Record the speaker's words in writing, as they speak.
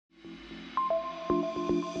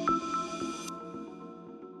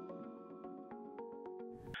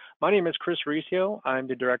My name is Chris Riccio. I'm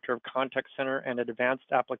the Director of Contact Center and Advanced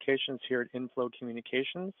Applications here at Inflow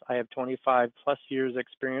Communications. I have 25 plus years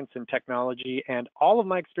experience in technology, and all of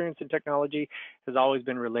my experience in technology has always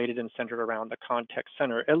been related and centered around the contact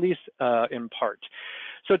center, at least in part.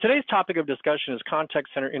 So today's topic of discussion is contact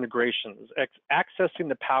center integrations, accessing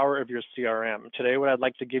the power of your CRM. Today, what I'd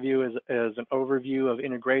like to give you is an overview of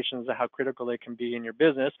integrations and how critical they can be in your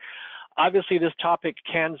business. Obviously, this topic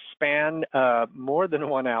can span more than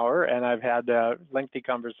 1 hour, and I've had lengthy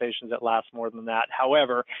conversations that last more than that.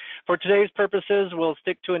 However, for today's purposes, we'll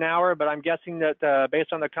stick to an hour, but I'm guessing that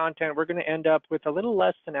based on the content, we're going to end up with a little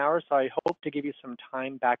less than an hour, so I hope to give you some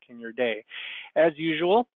time back in your day. As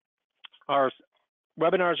usual, our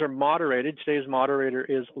webinars are moderated. Today's moderator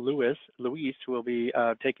is Luis, who will be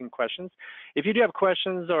taking questions. If you do have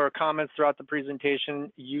questions or comments throughout the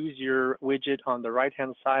presentation, use your widget on the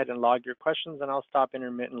right-hand side and log your questions, and I'll stop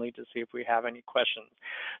intermittently to see if we have any questions.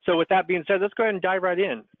 So with that being said, let's go ahead and dive right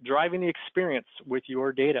in, driving the experience with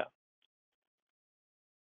your data.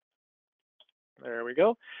 There we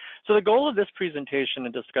go. So the goal of this presentation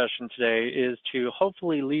and discussion today is to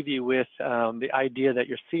hopefully leave you with the idea that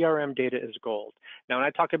your CRM data is gold. Now, when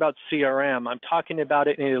I talk about CRM, I'm talking about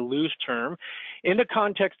it in a loose term. In the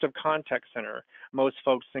context of contact center, most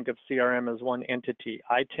folks think of CRM as one entity.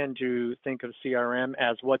 I tend to think of CRM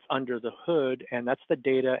as what's under the hood, and that's the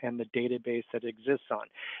data and the database that exists on.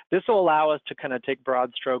 This will allow us to kind of take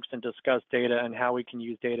broad strokes and discuss data and how we can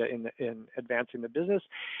use data in advancing the business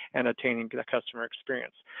and attaining the customer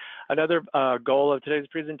experience. Another goal of today's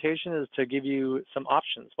presentation is to give you some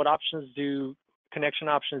options. What connection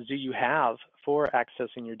options do you have for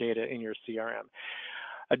accessing your data in your CRM?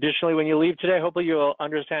 Additionally, when you leave today, hopefully you'll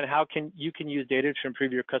understand how you can use data to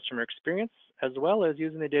improve your customer experience, as well as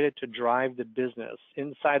using the data to drive the business.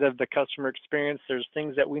 Inside of the customer experience, there's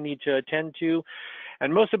things that we need to attend to,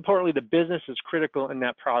 and most importantly, the business is critical in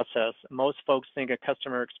that process. Most folks think a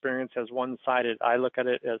customer experience as one-sided. I look at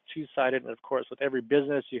it as two-sided, and of course, with every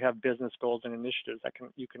business, you have business goals and initiatives that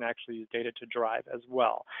you can actually use data to drive as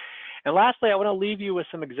well. And lastly, I want to leave you with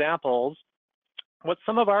some examples what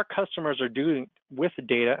some of our customers are doing with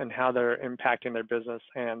data and how they're impacting their business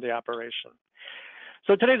and the operation.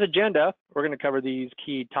 So today's agenda, we're going to cover these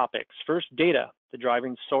key topics. First, data, the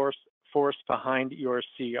driving force behind your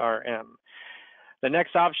CRM. The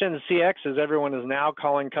next option is CX, as everyone is now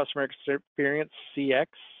calling customer experience CX.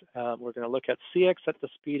 We're going to look at CX at the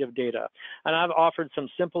speed of data. And I've offered some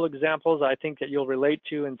simple examples I think that you'll relate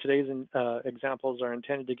to, and today's examples are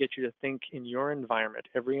intended to get you to think in your environment.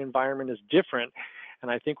 Every environment is different,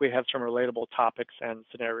 and I think we have some relatable topics and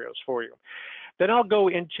scenarios for you. Then I'll go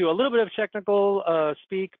into a little bit of technical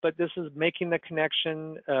speak, but this is making the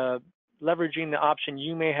connection, leveraging the option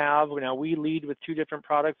you may have. Now, we lead with 2 different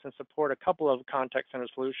products and support a couple of contact center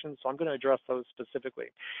solutions, so I'm going to address those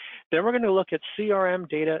specifically. Then we're going to look at CRM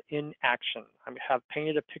data in action. I have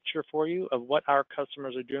painted a picture for you of what our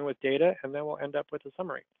customers are doing with data, and then we'll end up with a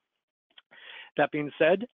summary. That being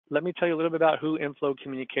said, let me tell you a little bit about who Inflow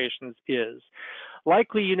Communications is.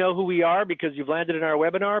 Likely you know who we are because you've landed in our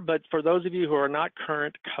webinar, but for those of you who are not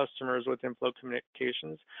current customers with Inflow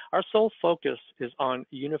Communications, our sole focus is on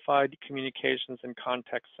unified communications and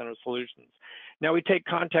contact center solutions. Now, we take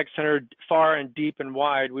contact center far and deep and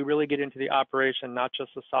wide. We really get into the operation, not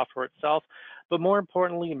just the software itself, but more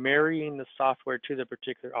importantly, marrying the software to the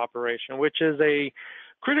particular operation, which is a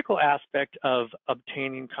critical aspect of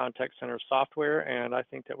obtaining contact center software, and I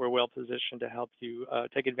think that we're well positioned to help you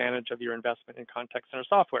take advantage of your investment in contact center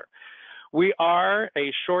software. We are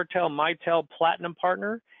a ShoreTel, Mitel Platinum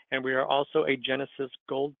partner, and we are also a Genesis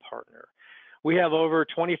Gold partner. We have over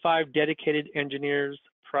 25 dedicated engineers,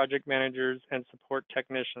 project managers, and support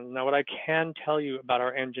technicians. Now, what I can tell you about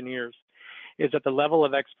our engineers is that the level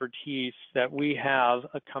of expertise that we have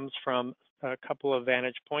comes from a couple of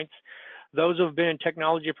vantage points. Those who have been in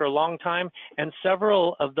technology for a long time, and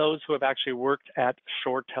several of those who have actually worked at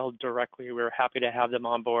ShoreTel directly. We're happy to have them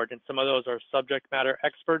on board, and some of those are subject matter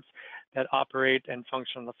experts that operate and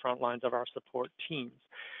function on the front lines of our support teams.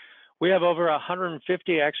 We have over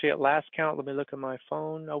 150, actually at last count, let me look at my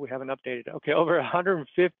phone. Oh, we haven't updated. Okay, over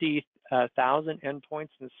 150,000 endpoints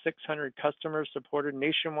and 600 customers supported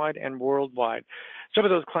nationwide and worldwide. Some of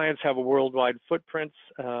those clients have a worldwide footprints,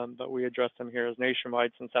 but we address them here as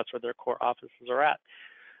nationwide since that's where their core offices are at.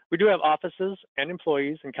 We do have offices and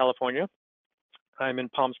employees in California. I'm in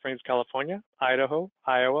Palm Springs, California, Idaho,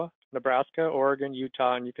 Iowa, Nebraska, Oregon,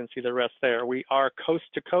 Utah, and you can see the rest there. We are coast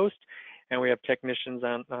to coast, and we have technicians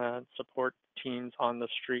and support teams on the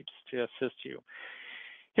streets to assist you.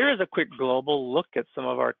 Here is a quick global look at some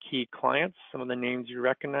of our key clients, some of the names you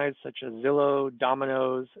recognize, such as Zillow,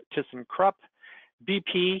 Domino's, ThyssenKrupp,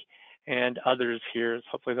 BP, and others here.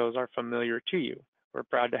 Hopefully those are familiar to you. We're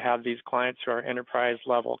proud to have these clients who are enterprise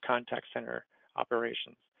level contact center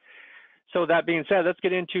operations. So that being said, let's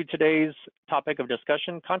get into today's topic of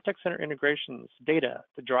discussion, contact center integrations, data,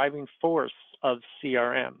 the driving force of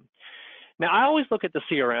CRM. Now, I always look at the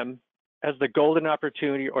CRM as the golden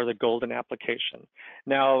opportunity or the golden application.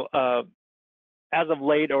 Now, as of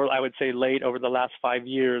late, or I would say late over the last 5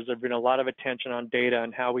 years, there's been a lot of attention on data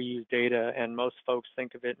and how we use data, and most folks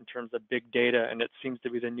think of it in terms of big data, and it seems to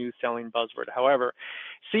be the new selling buzzword. However,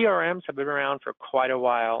 CRMs have been around for quite a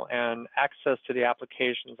while, and access to the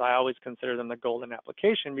applications, I always consider them the golden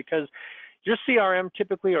application, because your CRM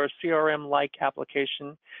typically, or a CRM-like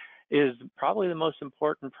application, is probably the most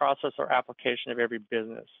important process or application of every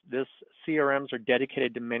business. This CRMs are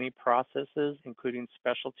dedicated to many processes, including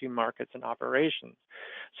specialty markets and operations.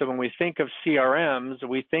 So when we think of CRMs,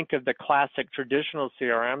 we think of the classic traditional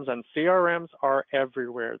CRMs, and CRMs are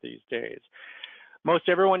everywhere these days. Most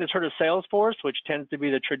everyone has heard of Salesforce, which tends to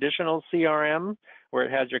be the traditional CRM, where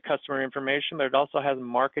it has your customer information, but it also has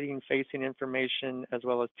marketing-facing information as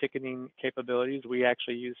well as ticketing capabilities. We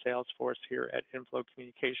actually use Salesforce here at Inflow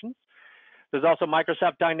Communications. There's also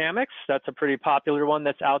Microsoft Dynamics. That's a pretty popular one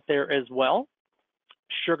that's out there as well.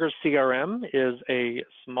 Sugar CRM is a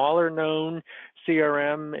smaller known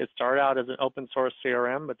CRM. It started out as an open source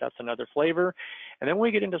CRM, but that's another flavor. And then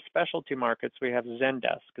we get into specialty markets, we have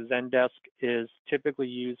Zendesk. Zendesk is typically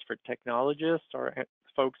used for technologists or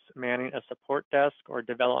folks manning a support desk or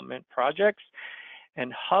development projects.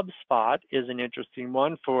 And HubSpot is an interesting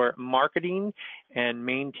one for marketing and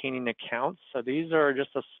maintaining accounts. So these are just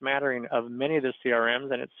a smattering of many of the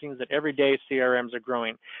CRMs, and it seems that every day CRMs are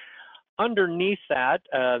growing. Underneath that,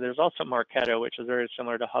 there's also Marketo, which is very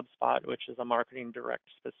similar to HubSpot, which is a marketing direct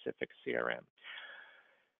specific CRM.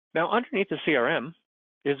 Now, underneath the CRM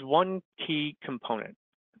is one key component.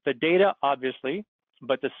 The data, obviously,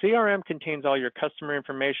 but the CRM contains all your customer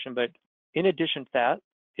information, but in addition to that,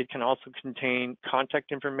 it can also contain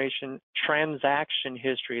contact information, transaction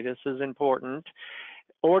history. This is important.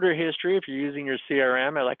 Order history, if you're using your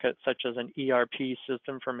CRM, such as an ERP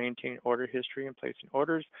system for maintaining order history and placing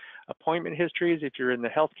orders. Appointment histories, if you're in the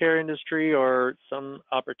healthcare industry or some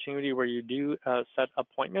opportunity where you do set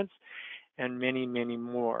appointments, and many, many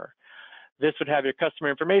more. This would have your customer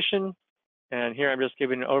information, and here I'm just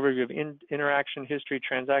giving an overview of interaction history,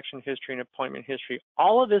 transaction history, and appointment history.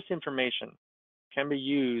 All of this information can be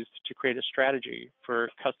used to create a strategy for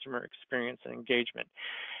customer experience and engagement.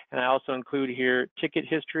 And I also include here ticket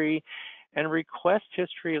history and request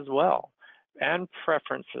history as well, and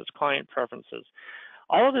preferences, client preferences.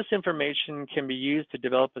 All of this information can be used to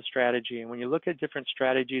develop a strategy. And when you look at different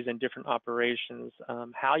strategies and different operations,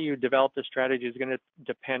 how you develop the strategy is going to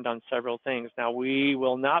depend on several things. Now, we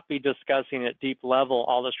will not be discussing at deep level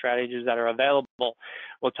all the strategies that are available.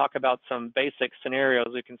 We'll talk about some basic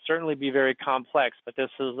scenarios. It can certainly be very complex, but this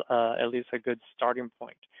is at least a good starting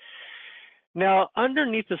point. Now,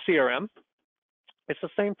 underneath the CRM, it's the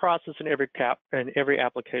same process in every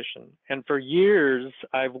application. And for years,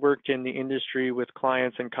 I've worked in the industry with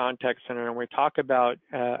clients in contact center, and we talk about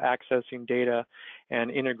accessing data and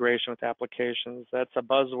integration with applications. That's a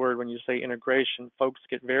buzzword when you say integration. Folks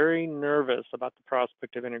get very nervous about the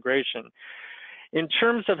prospect of integration. In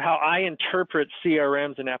terms of how I interpret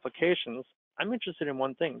CRMs and applications, I'm interested in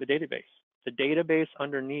one thing, the database. The database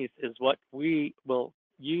underneath is what we will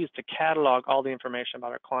use to catalog all the information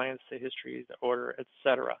about our clients, the history, the order,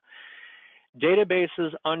 etc.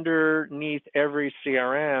 Databases underneath every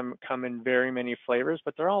CRM come in very many flavors,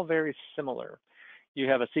 but they're all very similar. You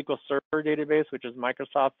have a SQL Server database, which is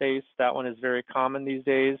Microsoft-based. That one is very common these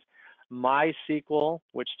days. MySQL,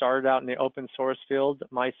 which started out in the open source field,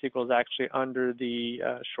 MySQL is actually under the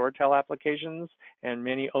ShoreTel applications, and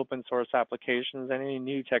many open source applications and any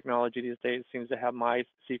new technology these days seems to have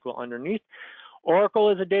MySQL underneath. Oracle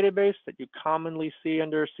is a database that you commonly see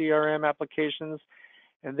under CRM applications.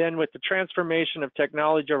 And then with the transformation of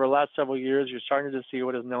technology over the last several years, you're starting to see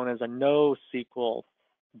what is known as a NoSQL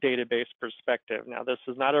database perspective. Now, this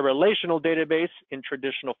is not a relational database in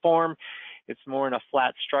traditional form. It's more in a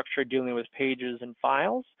flat structure dealing with pages and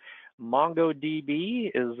files. MongoDB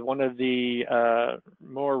is one of the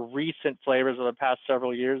more recent flavors of the past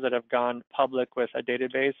several years that have gone public with a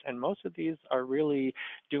database, and most of these are really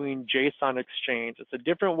doing JSON exchange. It's a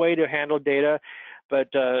different way to handle data, but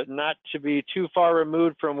not to be too far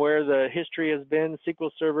removed from where the history has been. SQL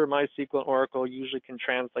Server, MySQL, and Oracle usually can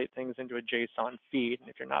translate things into a JSON feed. And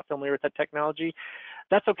if you're not familiar with that technology,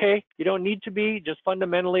 That's okay. You don't need to be. Just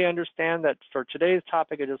fundamentally understand that for today's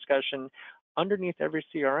topic of discussion, underneath every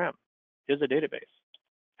CRM is a database.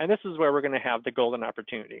 And this is where we're going to have the golden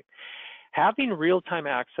opportunity. Having real-time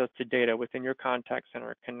access to data within your contact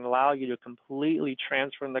center can allow you to completely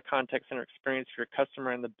transform the contact center experience for your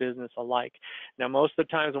customer and the business alike. Now, most of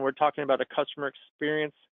the times when we're talking about a customer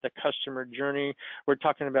experience, the customer journey, we're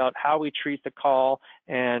talking about how we treat the call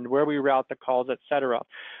and where we route the calls, et cetera.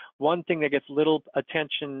 One thing that gets little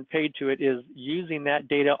attention paid to it is using that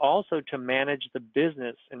data also to manage the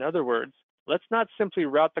business. In other words, let's not simply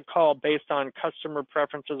route the call based on customer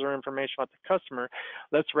preferences or information about the customer.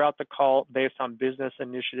 Let's route the call based on business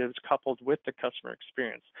initiatives coupled with the customer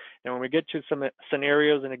experience. And when we get to some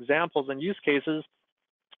scenarios and examples and use cases,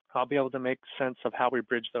 I'll be able to make sense of how we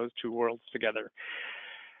bridge those two worlds together.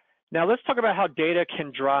 Now let's talk about how data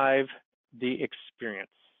can drive the experience.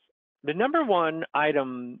 The number one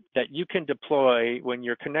item that you can deploy when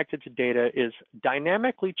you're connected to data is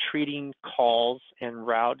dynamically treating calls and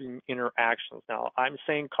routing interactions. Now, I'm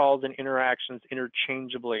saying calls and interactions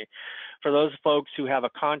interchangeably. For those folks who have a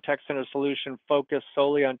contact center solution focused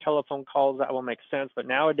solely on telephone calls, that will make sense. But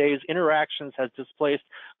nowadays, interactions has displaced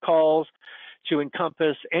calls to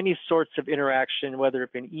encompass any sorts of interaction, whether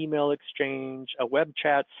it be an email exchange, a web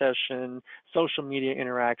chat session, social media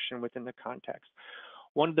interaction within the context.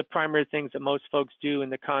 One of the primary things that most folks do in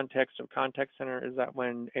the context of contact center is that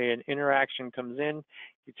when an interaction comes in,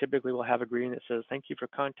 you typically will have a greeting that says, "Thank you for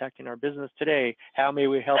contacting our business today. How may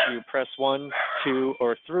we help you?" Press 1, 2,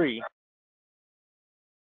 or 3.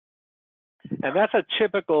 And that's a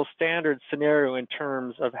typical standard scenario in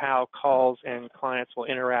terms of how calls and clients will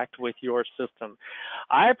interact with your system.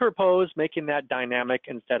 I propose making that dynamic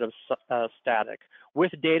instead of static.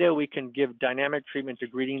 With data, we can give dynamic treatment to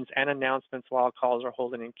greetings and announcements while calls are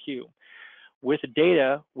holding in queue. With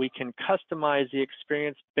data, we can customize the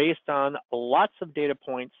experience based on lots of data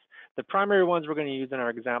points. The primary ones we're going to use in our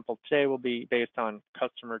example today will be based on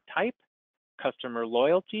customer type, customer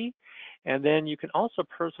loyalty, and then you can also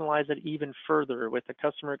personalize it even further with the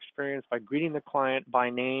customer experience by greeting the client by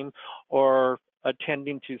name or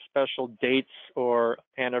attending to special dates or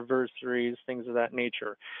anniversaries, things of that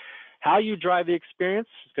nature. How you drive the experience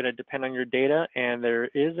is going to depend on your data, and there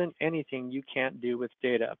isn't anything you can't do with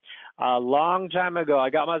data. A long time ago, I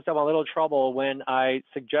got myself in a little trouble when I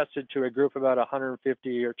suggested to a group of about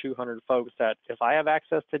 150 or 200 folks that if I have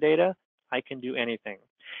access to data, I can do anything.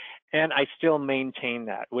 And I still maintain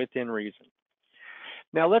that within reason.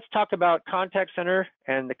 Now let's talk about contact center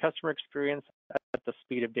and the customer experience at the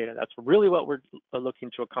speed of data. That's really what we're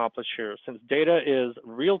looking to accomplish here. Since data is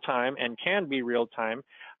real time and can be real time,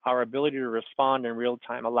 our ability to respond in real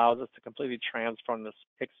time allows us to completely transform this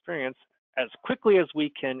experience as quickly as we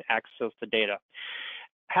can access the data.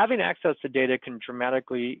 Having access to data can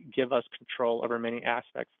dramatically give us control over many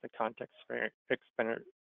aspects of the contact center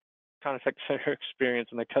experience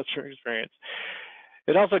and the customer experience.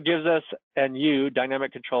 It also gives us and you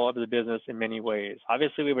dynamic control over the business in many ways.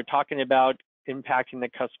 Obviously, we were talking about impacting the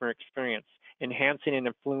customer experience, enhancing and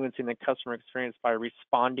influencing the customer experience by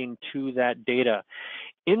responding to that data.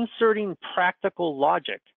 Inserting practical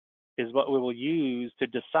logic is what we will use to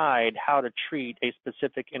decide how to treat a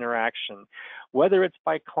specific interaction, whether it's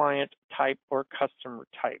by client type or customer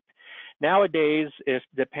type. Nowadays, if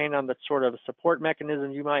depending on the sort of support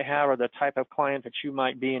mechanism you might have or the type of client that you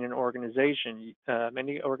might be in an organization,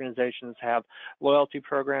 many organizations have loyalty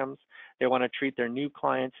programs. They want to treat their new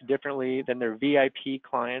clients differently than their VIP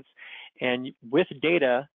clients. And with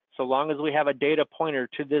data, so long as we have a data pointer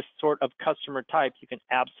to this sort of customer type, you can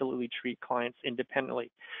absolutely treat clients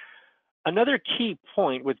independently. Another key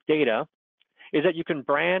point with data is that you can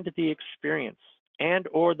brand the experience and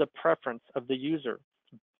or the preference of the user.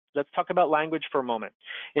 Let's talk about language for a moment.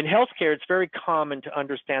 In healthcare, it's very common to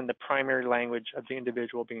understand the primary language of the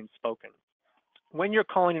individual being spoken. When you're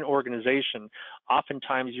calling an organization,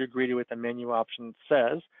 oftentimes you're greeted with a menu option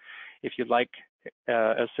that says, if you'd like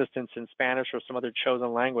assistance in Spanish or some other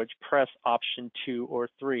chosen language, press option 2 or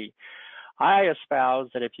 3. I espouse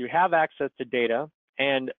that if you have access to data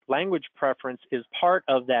and language preference is part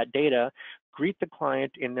of that data, greet the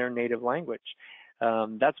client in their native language.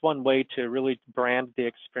 That's one way to really brand the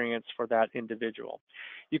experience for that individual.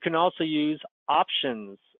 You can also use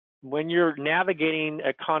options. When you're navigating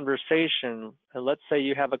a conversation, let's say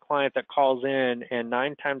you have a client that calls in and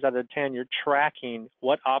 9 times out of 10, you're tracking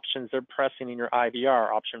what options they're pressing in your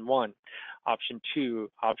IVR, option 1, option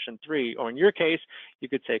 2, option 3, or in your case, you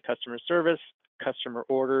could say customer service, customer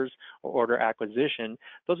orders, or order acquisition.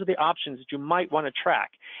 Those are the options that you might want to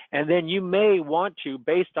track. And then you may want to,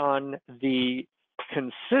 based on the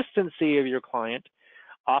consistency of your client,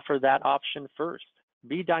 offer that option first.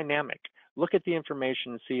 Be dynamic. Look at the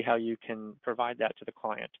information and see how you can provide that to the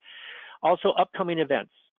client. Also, upcoming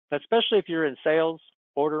events, especially if you're in sales,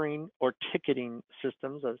 ordering, or ticketing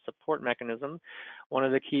systems, a support mechanism. One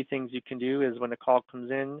of the key things you can do is when a call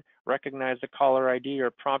comes in, recognize the caller ID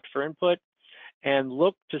or prompt for input, and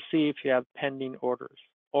look to see if you have pending orders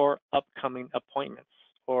or upcoming appointments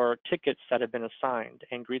or tickets that have been assigned,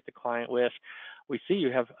 and greet the client with, we see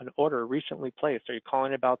you have an order recently placed. Are you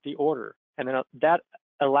calling about the order? And then that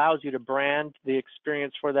allows you to brand the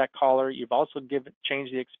experience for that caller. You've also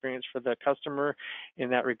changed the experience for the customer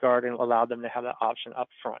in that regard and allowed them to have that option up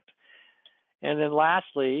front. And then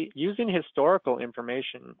lastly, using historical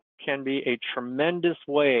information can be a tremendous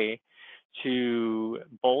way to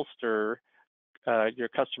bolster your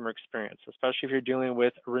customer experience, especially if you're dealing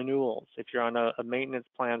with renewals, if you're on a maintenance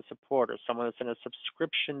plan support or someone that's in a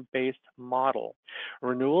subscription-based model.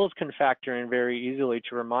 Renewals can factor in very easily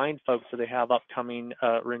to remind folks that they have upcoming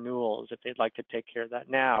renewals if they'd like to take care of that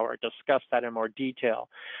now or discuss that in more detail.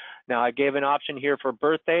 Now, I gave an option here for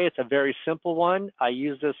birthday. It's a very simple one. I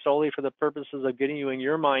use this solely for the purposes of getting you in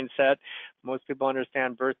your mindset. Most people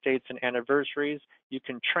understand birth dates and anniversaries. You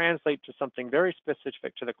can translate to something very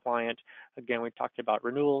specific to the client. Again, we talked about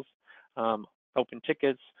renewals, open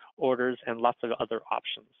tickets, orders, and lots of other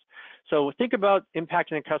options. So think about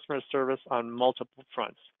impacting the customer service on multiple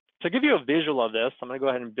fronts. To give you a visual of this, I'm going to go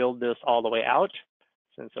ahead and build this all the way out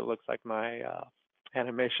since it looks like my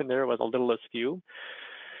animation there was a little askew.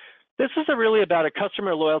 This is really about a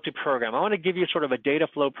customer loyalty program. I want to give you sort of a data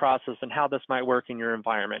flow process and how this might work in your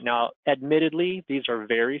environment. Now, admittedly, these are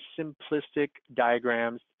very simplistic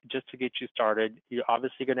diagrams just to get you started. You're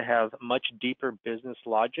obviously going to have much deeper business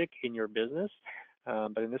logic in your business.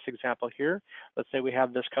 But in this example here, let's say we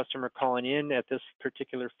have this customer calling in at this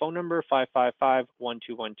particular phone number, 555-1212.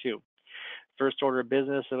 First order of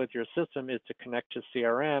business with your system is to connect to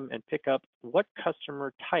CRM and pick up what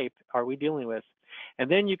customer type are we dealing with.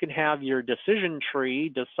 And then you can have your decision tree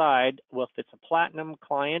decide, well, if it's a platinum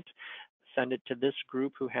client, send it to this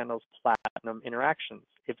group who handles platinum interactions.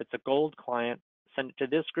 If it's a gold client, send it to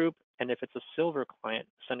this group. And if it's a silver client,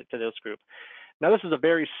 send it to this group. Now, this is a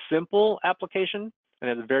very simple application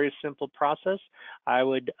and it's a very simple process. I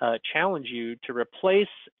would challenge you to replace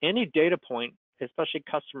any data point, especially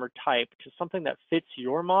customer type, to something that fits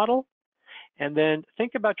your model. And then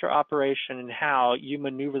think about your operation and how you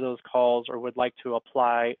maneuver those calls or would like to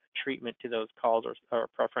apply treatment to those calls or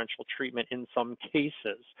preferential treatment in some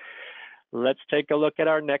cases. Let's take a look at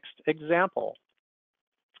our next example.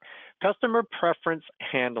 Customer preference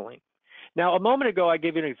handling. Now, a moment ago, I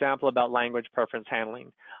gave you an example about language preference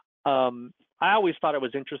handling. I always thought it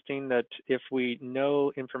was interesting that if we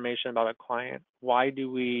know information about a client, why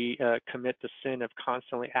do we commit the sin of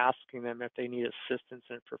constantly asking them if they need assistance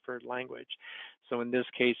in a preferred language? So in this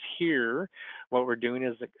case here, what we're doing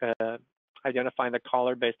is identifying the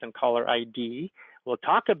caller based on caller ID. We'll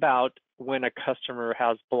talk about when a customer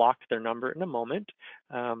has blocked their number in a moment.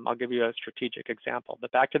 I'll give you a strategic example.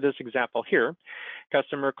 But back to this example here,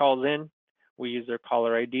 customer calls in. We use their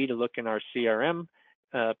caller ID to look in our CRM.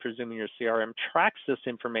 Presuming your CRM tracks this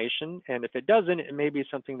information, and if it doesn't, it may be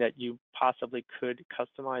something that you possibly could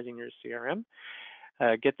customize in your CRM.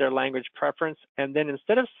 Get their language preference, and then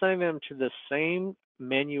instead of sending them to the same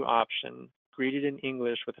menu option, greeted in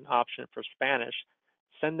English with an option for Spanish,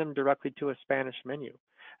 send them directly to a Spanish menu.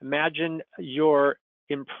 Imagine your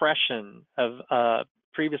impression of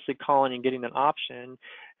previously calling and getting an option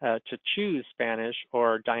to choose Spanish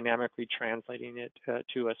or dynamically translating it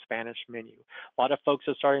to a Spanish menu. A lot of folks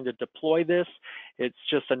are starting to deploy this. It's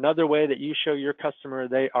just another way that you show your customer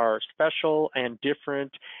they are special and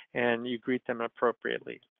different and you greet them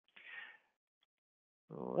appropriately.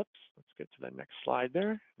 Let's get to the next slide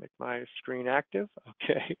there. Make my screen active.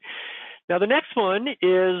 Okay. Now the next one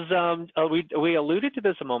is, we alluded to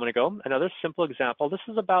this a moment ago, another simple example. This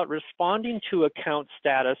is about responding to account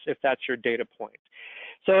status if that's your data point.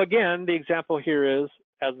 So again, the example here is,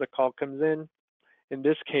 as the call comes in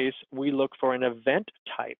this case, we look for an event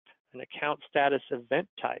type, an account status event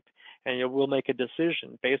type, and we'll make a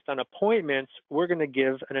decision. Based on appointments, we're going to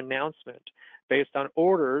give an announcement. Based on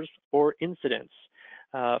orders or incidents.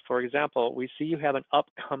 For example, we see you have an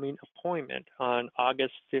upcoming appointment on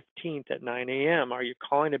August 15th at 9 a.m. Are you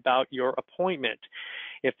calling about your appointment?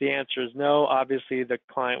 If the answer is no, obviously the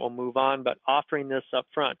client will move on, but offering this up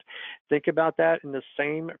front. Think about that in the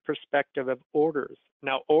same perspective of orders.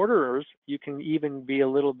 Now, orders, you can even be a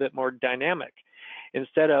little bit more dynamic.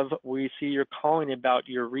 Instead of we see you're calling about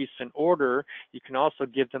your recent order, you can also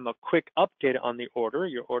give them a quick update on the order.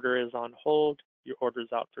 Your order is on hold, your order is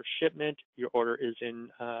out for shipment, your order is in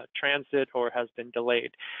transit or has been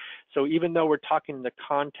delayed. So even though we're talking in the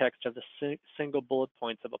context of the single bullet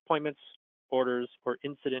points of appointments, orders, or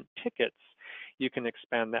incident tickets, you can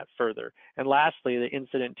expand that further. And lastly, the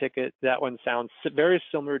incident ticket, that one sounds very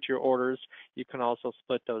similar to your orders. You can also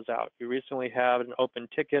split those out. You recently have an open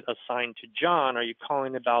ticket assigned to John. Are you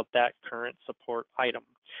calling about that current support item?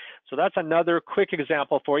 So that's another quick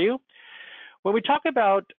example for you. When we talk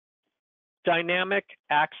about dynamic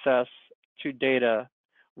access to data,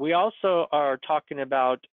 we also are talking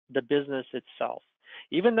about the business itself.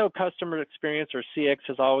 Even though customer experience or CX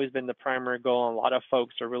has always been the primary goal, and a lot of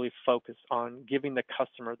folks are really focused on giving the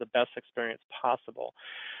customer the best experience possible,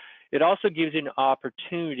 it also gives you an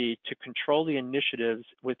opportunity to control the initiatives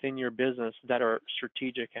within your business that are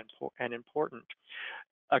strategic and important.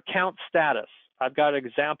 Account status. I've got an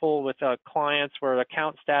example with clients where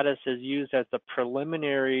account status is used as the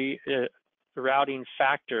preliminary routing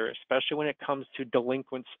factor, especially when it comes to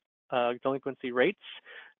delinquency rates,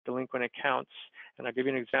 delinquent accounts, and I'll give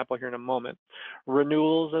you an example here in a moment.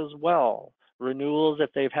 Renewals as well. Renewals,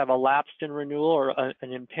 if they have a lapsed in renewal or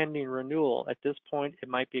an impending renewal, at this point, it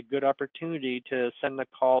might be a good opportunity to send the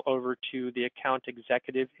call over to the account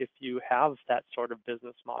executive if you have that sort of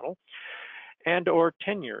business model. And or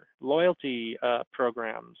tenure, loyalty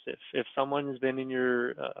programs. If someone's been in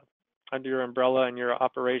your under your umbrella and your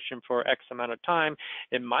operation for X amount of time,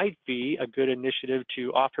 it might be a good initiative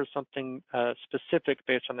to offer something specific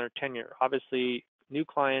based on their tenure. Obviously, new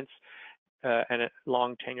clients and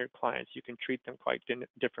long tenured clients, you can treat them quite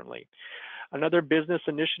differently. Another business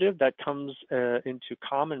initiative that comes into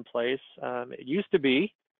commonplace, it used to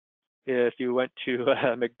be, if you went to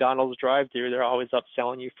a McDonald's drive-thru, they're always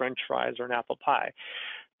upselling you French fries or an apple pie.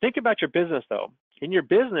 Think about your business though. In your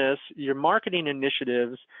business, your marketing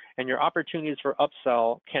initiatives and your opportunities for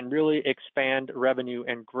upsell can really expand revenue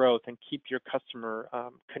and growth and keep your customer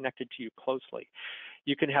connected to you closely.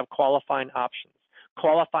 You can have qualifying options.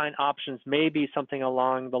 Qualifying options may be something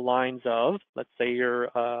along the lines of, let's say you're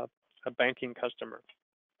a banking customer.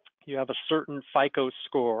 You have a certain FICO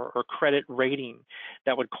score or credit rating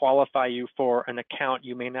that would qualify you for an account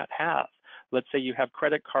you may not have. Let's say you have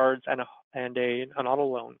credit cards and an auto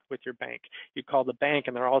loan with your bank. You call the bank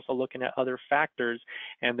and they're also looking at other factors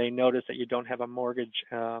and they notice that you don't have a mortgage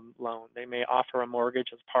loan. They may offer a mortgage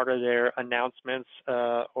as part of their announcements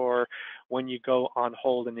or when you go on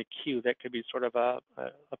hold in the queue, that could be sort of a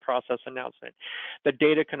process announcement. The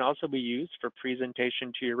data can also be used for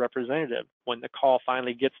presentation to your representative. When the call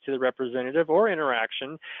finally gets to the representative or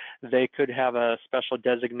interaction, they could have a special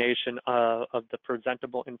designation of the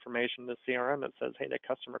presentable information in the CRM that says, hey, the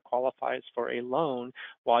customer qualifies for a loan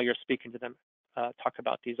while you're speaking to them. Talk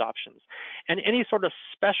about these options. And any sort of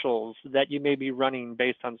specials that you may be running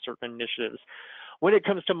based on certain initiatives. When it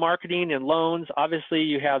comes to marketing and loans, obviously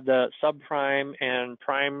you have the subprime and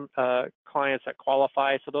prime clients that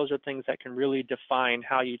qualify. So those are things that can really define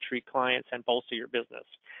how you treat clients and bolster your business.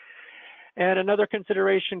 And another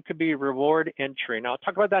consideration could be reward entry. Now, I'll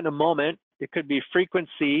talk about that in a moment. It could be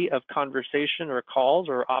frequency of conversation or calls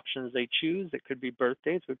or options they choose. It could be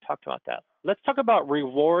birthdays. We've talked about that. Let's talk about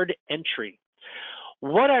reward entry.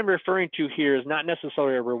 What I'm referring to here is not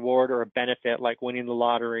necessarily a reward or a benefit like winning the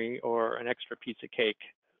lottery or an extra piece of cake.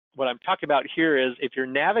 What I'm talking about here is if you're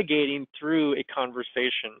navigating through a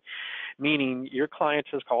conversation, meaning your client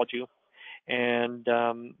has called you and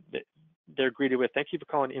they're greeted with, thank you for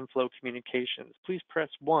calling Inflow Communications. Please press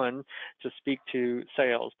 1 to speak to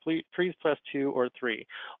sales. Please press 2 or 3.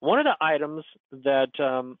 One of the items that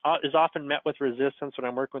is often met with resistance when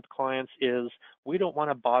I'm working with clients is we don't want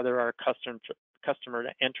to bother our customer to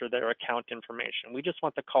enter their account information. We just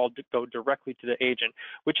want the call to go directly to the agent,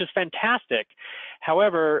 which is fantastic.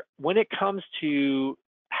 However, when it comes to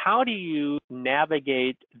how do you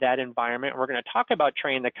navigate that environment? We're going to talk about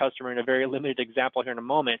training the customer in a very limited example here in a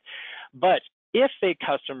moment. But if a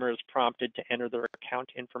customer is prompted to enter their account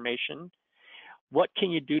information, what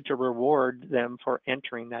can you do to reward them for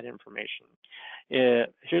entering that information?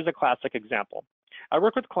 Here's a classic example. I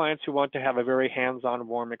work with clients who want to have a very hands-on,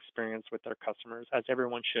 warm experience with their customers, as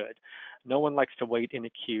everyone should. No one likes to wait in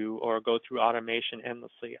a queue or go through automation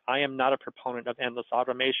endlessly. I am not a proponent of endless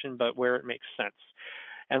automation, but where it makes sense.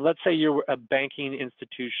 And let's say you're a banking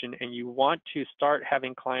institution and you want to start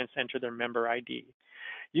having clients enter their member ID.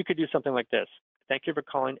 You could do something like this. Thank you for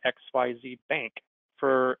calling XYZ Bank.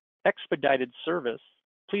 For expedited service,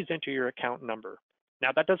 please enter your account number.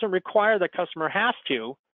 Now, that doesn't require the customer has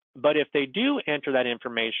to, But if they do enter that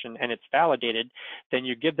information and it's validated, then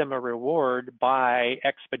you give them a reward by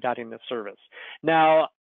expediting the service. Now,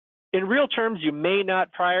 in real terms, you may not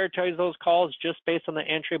prioritize those calls just based on the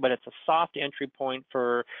entry, but it's a soft entry point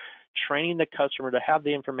for training the customer to have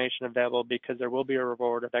the information available, because there will be a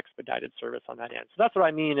reward of expedited service on that end. So that's what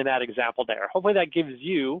I mean in that example there. Hopefully that gives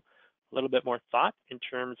you a little bit more thought in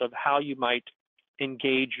terms of how you might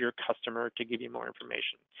engage your customer to give you more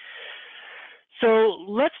information. So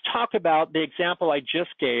let's talk about the example I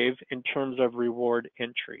just gave in terms of reward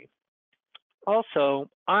entry. Also,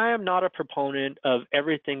 I am not a proponent of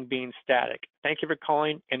everything being static. Thank you for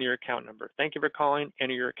calling, enter your account number. Thank you for calling,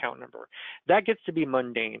 enter your account number. That gets to be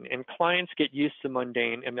mundane, and clients get used to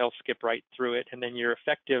mundane and they'll skip right through it, and then your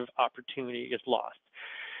effective opportunity is lost.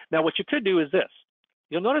 Now, what you could do is this.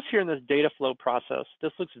 You'll notice here in this data flow process,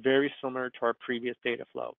 this looks very similar to our previous data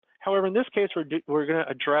flow. However, in this case, we're going to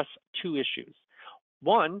address two issues.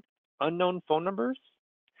 One, unknown phone numbers,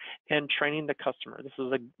 and training the customer. This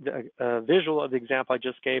is a visual of the example I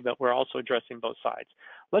just gave, but we're also addressing both sides.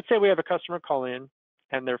 Let's say we have a customer call in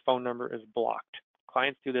and their phone number is blocked.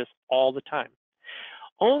 Clients do this all the time.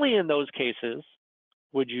 Only in those cases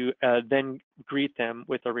would you then greet them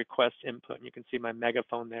with a request input. And you can see my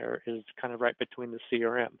megaphone there is kind of right between the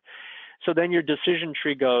CRM. So then your decision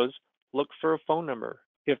tree goes, look for a phone number.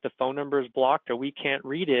 If the phone number is blocked or we can't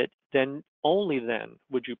read it, then only then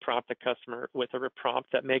would you prompt the customer with a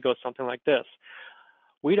prompt that may go something like this.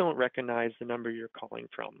 We don't recognize the number you're calling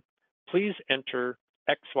from. Please enter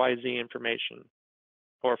XYZ information.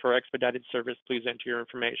 Or for expedited service, please enter your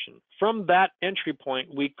information. From that entry point,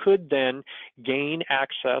 we could then gain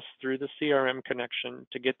access through the CRM connection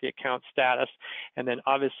to get the account status. And then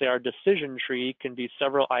obviously our decision tree can be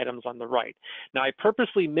several items on the right. Now I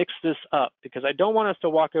purposely mix this up because I don't want us to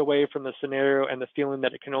walk away from the scenario and the feeling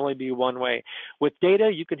that it can only be one way. With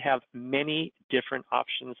data, you can have many different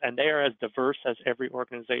options, and they are as diverse as every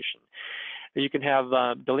organization. You can have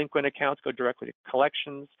delinquent accounts go directly to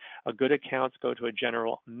collections. Good accounts go to a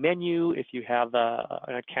general menu. If you have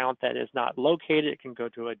an account that is not located, it can go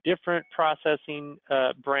to a different processing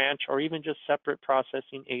branch, or even just separate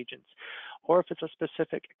processing agents. Or if it's a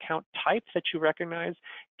specific account type that you recognize,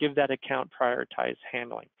 give that account prioritized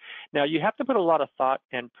handling. Now, you have to put a lot of thought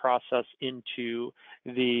and process into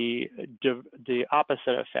the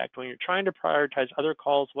opposite effect. When you're trying to prioritize other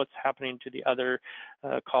calls, what's happening to the other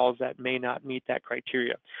calls that may not meet that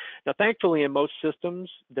criteria. Now, thankfully, in most systems,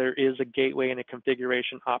 there is a gateway and a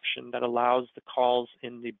configuration option that allows the calls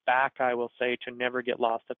in the back, I will say, to never get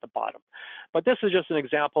lost at the bottom. But this is just an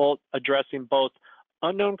example addressing both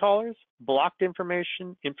unknown callers, blocked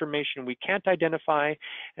information, information we can't identify,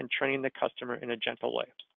 and training the customer in a gentle way.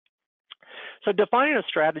 So defining a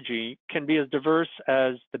strategy can be as diverse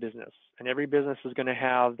as the business, and every business is going to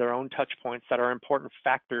have their own touch points that are important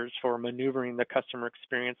factors for maneuvering the customer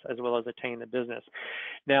experience as well as attaining the business.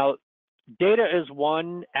 Now, data is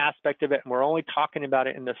one aspect of it, and we're only talking about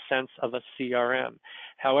it in the sense of a CRM.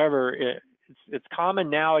 However, it's common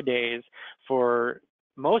nowadays for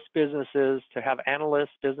most businesses to have analysts,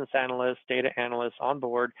 business analysts, data analysts on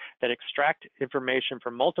board that extract information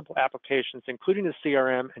from multiple applications, including the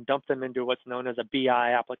CRM, and dump them into what's known as a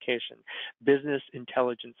BI application, business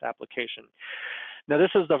intelligence application. Now,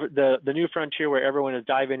 this is the new frontier where everyone is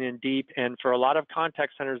diving in deep, and for a lot of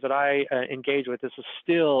contact centers that I engage with, this is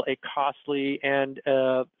still a costly and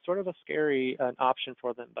sort of a scary option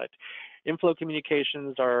for them. But Inflow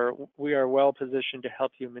Communications we are well positioned to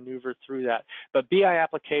help you maneuver through that. But BI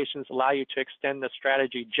applications allow you to extend the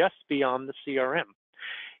strategy just beyond the CRM.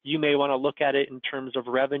 You may want to look at it in terms of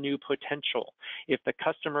revenue potential. If the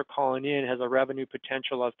customer calling in has a revenue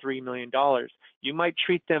potential of $3 million, you might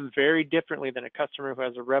treat them very differently than a customer who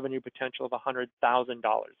has a revenue potential of $100,000.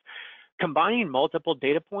 Combining multiple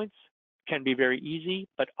data points can be very easy,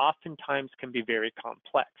 but oftentimes can be very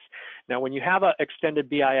complex. Now, when you have an extended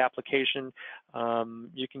BI application,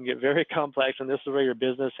 you can get very complex, and this is where your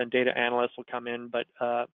business and data analysts will come in, but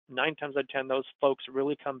 9 times out of 10, those folks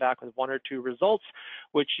really come back with 1 or 2 results,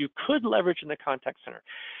 which you could leverage in the contact center.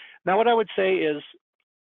 Now, what I would say is,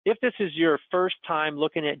 if this is your first time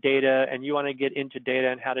looking at data and you want to get into data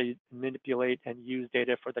and how to manipulate and use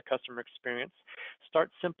data for the customer experience, start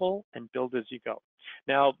simple and build as you go.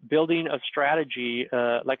 Now, building a strategy,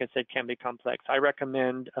 like I said, can be complex. I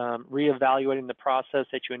recommend reevaluating the process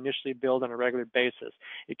that you initially build on a regular basis.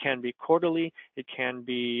 It can be quarterly, it can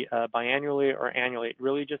be biannually or annually. It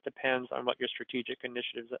really just depends on what your strategic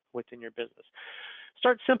initiatives within your business.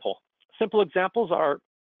 Start simple. Simple examples are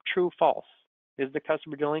true, false. Is the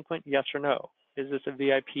customer delinquent? Yes or no. Is this a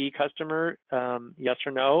VIP customer? Yes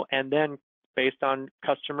or no. And then based on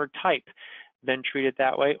customer type, then treat it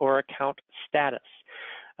that way, or account status.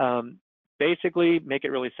 Basically, make it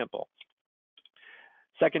really simple.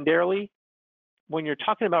 Secondarily, when you're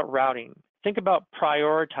talking about routing, think about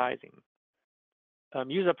prioritizing.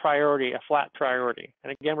 Use a priority, a flat priority.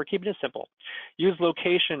 And again, we're keeping it simple. Use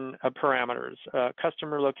location parameters,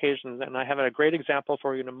 customer locations. And I have a great example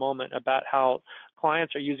for you in a moment about how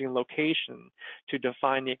clients are using location to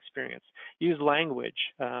define the experience. Use language,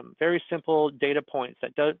 very simple data points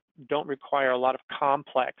that don't require a lot of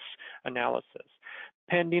complex analysis.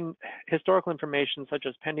 Pending historical information such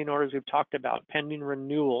as pending orders we've talked about, pending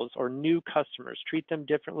renewals or new customers. Treat them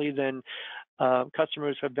differently than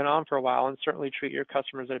customers who have been on for a while, and certainly treat your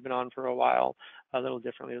customers that have been on for a while a little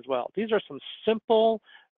differently as well. These are some simple,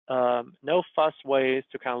 no fuss ways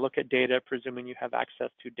to kind of look at data, presuming you have access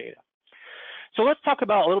to data. So let's talk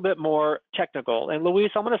about a little bit more technical. And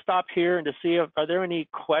Luis, I'm going to stop here and to see if, are there any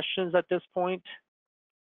questions at this point?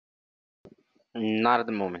 Not at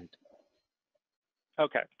the moment.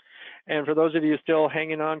 Okay. And for those of you still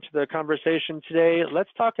hanging on to the conversation today, let's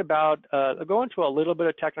talk about, go into a little bit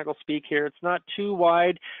of technical speak here. It's not too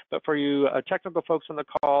wide, but for you technical folks on the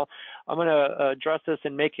call, I'm going to address this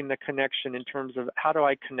in making the connection in terms of how do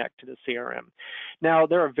I connect to the CRM. Now,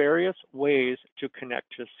 there are various ways to connect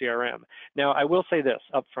to CRM. Now, I will say this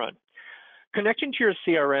up front. Connecting to your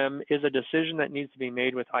CRM is a decision that needs to be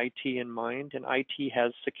made with IT in mind, and IT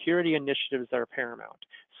has security initiatives that are paramount.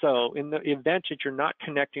 So in the event that you're not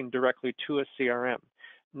connecting directly to a CRM,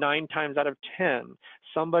 9 times out of 10,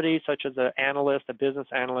 somebody such as an analyst, a business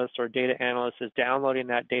analyst, or a data analyst is downloading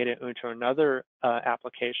that data into another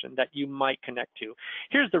application that you might connect to.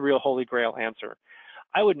 Here's the real holy grail answer.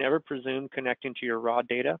 I would never presume connecting to your raw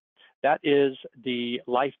data. That is the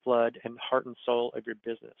lifeblood and heart and soul of your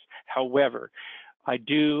business. However, I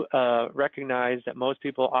do recognize that most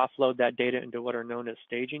people offload that data into what are known as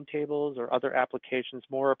staging tables or other applications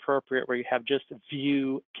more appropriate where you have just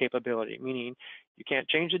view capability, meaning you can't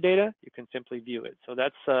change the data, you can simply view it. So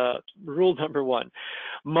that's rule number 1.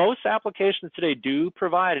 Most applications today do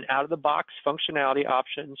provide an out-of-the-box functionality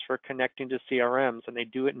options for connecting to CRMs, and they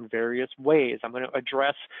do it in various ways. I'm going to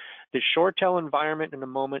address the ShoreTel environment in a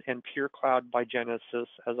moment and Pure Cloud by Genesys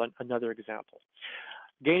as another example.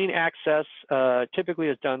 Gaining access typically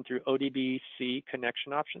is done through ODBC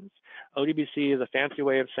connection options. ODBC is a fancy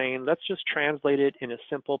way of saying, let's just translate it in a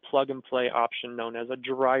simple plug and play option known as a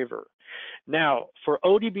driver. Now, for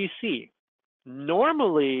ODBC,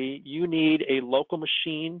 normally you need a local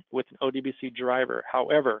machine with an ODBC driver.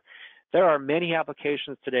 However, there are many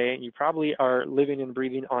applications today, and you probably are living and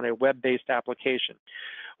breathing on a web-based application.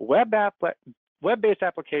 Web-based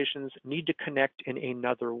applications need to connect in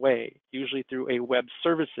another way, usually through a web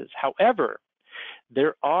services. However,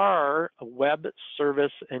 there are web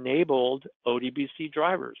service enabled ODBC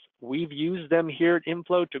drivers. We've used them here at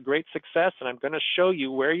Inflow to great success, and I'm going to show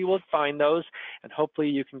you where you will find those, and hopefully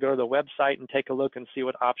you can go to the website and take a look and see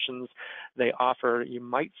what options they offer. You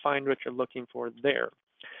might find what you're looking for there.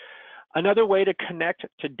 Another way to connect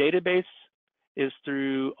to database is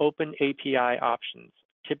through open API options,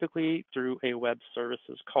 typically through a web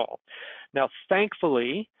services call. Now,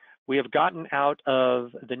 thankfully, we have gotten out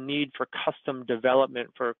of the need for custom development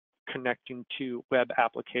for connecting to web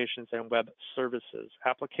applications and web services.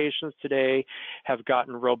 Applications today have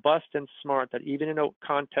gotten robust and smart that even in a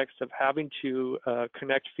context of having to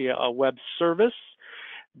connect via a web service,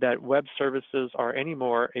 that web services are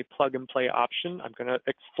anymore a plug and play option. I'm going to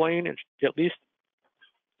explain and at least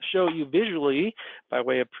show you visually by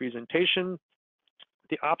way of presentation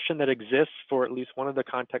the option that exists for at least one of the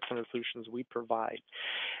contact center solutions we provide.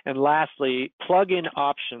 And lastly, plug-in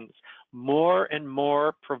options. More and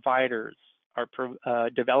more providers are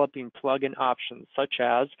developing plug-in options, such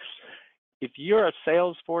as if you're a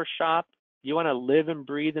Salesforce shop, you want to live and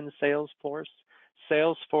breathe in Salesforce.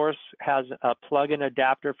 Salesforce has a plug-in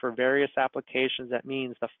adapter for various applications. That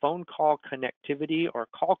means the phone call connectivity or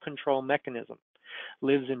call control mechanism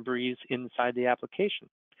lives and breathes inside the application.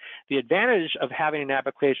 The advantage of having an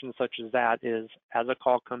application such as that is as a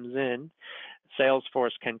call comes in,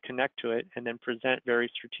 Salesforce can connect to it and then present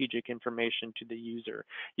very strategic information to the user.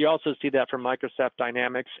 You also see that from Microsoft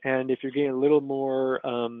Dynamics, and if you're getting a little more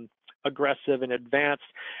aggressive and advanced,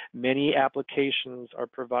 many applications are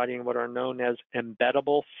providing what are known as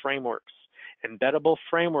embeddable frameworks. Embeddable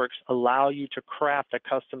frameworks allow you to craft a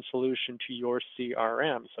custom solution to your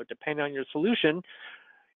CRM. So depending on your solution,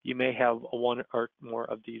 you may have one or more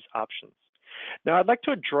of these options. Now, I'd like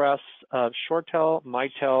to address ShoreTel,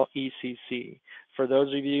 Mitel, ECC. For those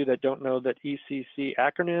of you that don't know that ECC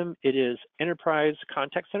acronym, it is Enterprise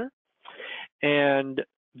Contact Center. And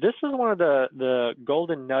This is one of the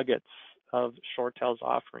golden nuggets of ShoreTel's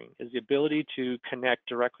offering, is the ability to connect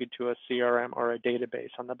directly to a CRM or a database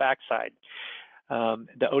on the backside.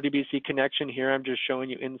 The ODBC connection here, I'm just showing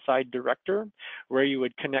you inside Director, where you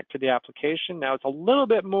would connect to the application. Now, it's a little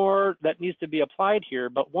bit more that needs to be applied here,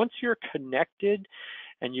 but once you're connected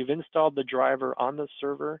and you've installed the driver on the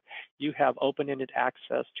server, you have open-ended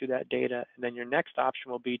access to that data. And then your next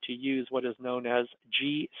option will be to use what is known as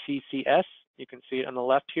GCCS. You can see it on the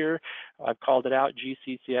left here. I've called it out,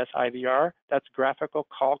 GCCS IVR. That's graphical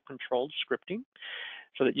call controlled scripting,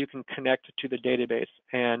 so that you can connect to the database.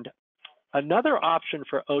 And another option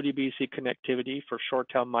for ODBC connectivity for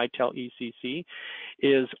ShoreTel Mitel ECC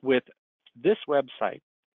is with this website,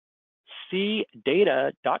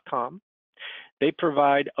 cdata.com. They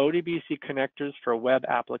provide ODBC connectors for web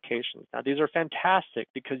applications. Now, these are fantastic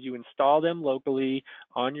because you install them locally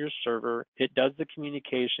on your server. It does the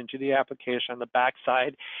communication to the application on the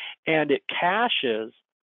backside, and it caches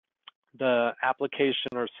the application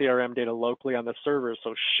or CRM data locally on the server.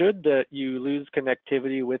 So should you lose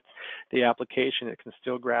connectivity with the application, it can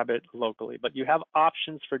still grab it locally. But you have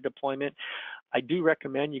options for deployment. I do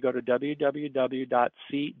recommend you go to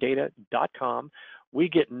www.cdata.com. We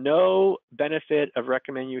get no benefit of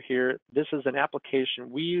recommending you here. This is an application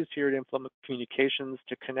we use here at Inflow Communications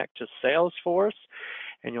to connect to Salesforce.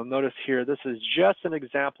 And you'll notice here, this is just an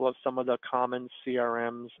example of some of the common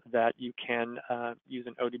CRMs that you can use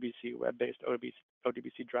an ODBC, web-based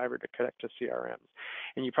ODBC driver to connect to CRMs.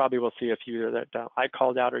 And you probably will see a few there that I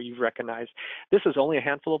called out or you've recognized. This is only a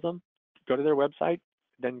handful of them. Go to their website,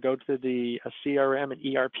 then go to the CRM and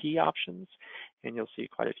ERP options, and you'll see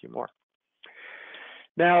quite a few more.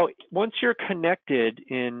 Now, once you're connected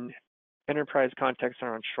in Enterprise Contact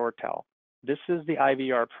Center on ShoreTel, this is the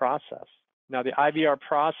IVR process. Now, the IVR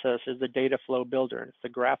process is the data flow builder, and it's the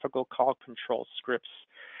graphical call control scripts.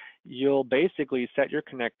 You'll basically set your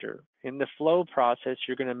connector. In the flow process,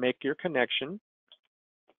 you're going to make your connection,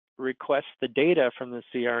 request the data from the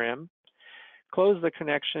CRM, close the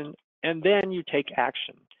connection, and then you take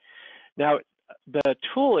action. Now, the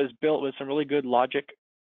tool is built with some really good logic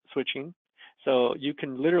switching. So you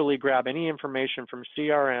can literally grab any information from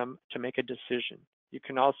CRM to make a decision. You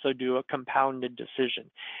can also do a compounded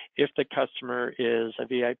decision. If the customer is a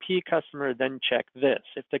VIP customer, then check this.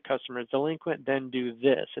 If the customer is delinquent, then do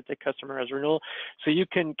this. If the customer has renewal, so you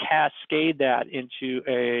can cascade that into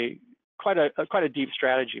quite a deep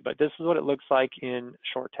strategy. But this is what it looks like in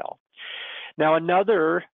ShoreTel. Now,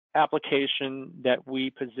 another application that we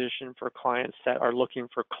position for clients that are looking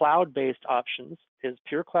for cloud-based options is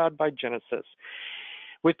Pure Cloud by Genesys.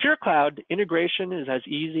 With Pure Cloud, integration is as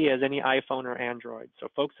easy as any iPhone or Android. So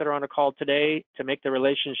folks that are on a call today, to make the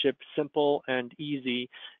relationship simple and easy,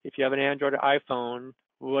 if you have an Android or iPhone,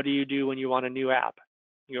 what do you do when you want a new app?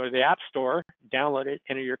 You go to the App Store, download it,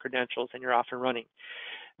 enter your credentials, and you're off and running.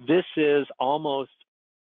 This is almost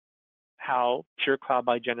how Pure Cloud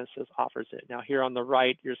by Genesys offers it. Now here on the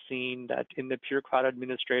right, you're seeing that in the Pure Cloud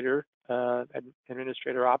administrator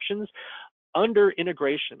options, under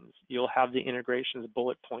integrations, you'll have the integrations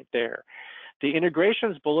bullet point there. The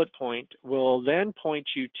integrations bullet point will then point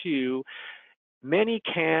you to many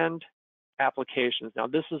canned applications. Now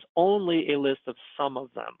this is only a list of some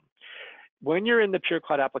of them. When you're in the Pure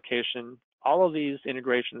Cloud application, all of these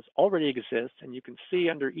integrations already exist, and you can see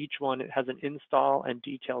under each one, it has an install and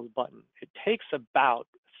details button. It takes about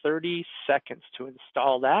 30 seconds to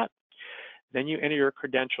install that. Then you enter your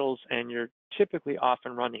credentials and you're typically off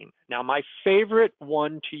and running. Now, my favorite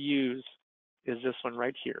one to use is this one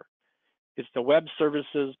right here. It's the Web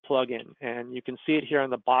Services plugin, and you can see it here on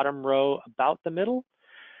the bottom row about the middle.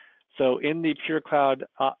 So in the Pure Cloud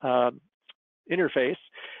interface,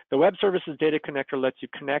 the Web Services Data Connector lets you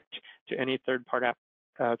connect to any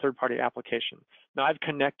third-party application. Now, I've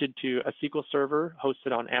connected to a SQL server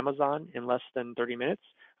hosted on Amazon in less than 30 minutes.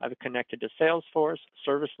 I've connected to Salesforce,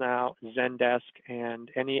 ServiceNow, Zendesk, and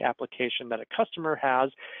any application that a customer has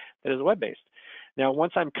that is web-based. Now,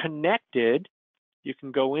 once I'm connected, you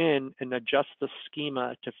can go in and adjust the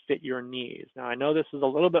schema to fit your needs. Now, I know this is a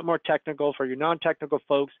little bit more technical for you non-technical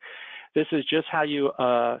folks. This is just how you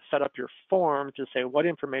set up your form to say, what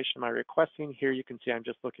information am I requesting? Here you can see I'm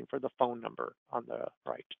just looking for the phone number on the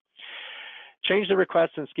right. Change the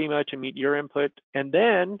request and schema to meet your input. And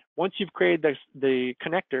then once you've created the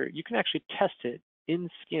connector, you can actually test it in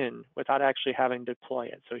Skin without actually having to deploy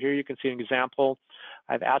it. So here you can see an example.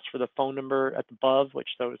 I've asked for the phone number at the above, which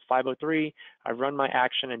so is 503. I've run my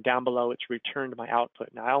action, and down below it's returned my output.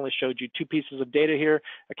 Now I only showed you two pieces of data here,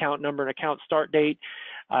 account number and account start date.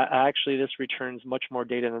 Actually, this returns much more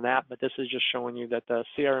data than that, but this is just showing you that the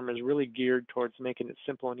CRM is really geared towards making it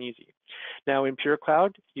simple and easy. Now in Pure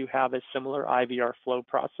Cloud, you have a similar IVR flow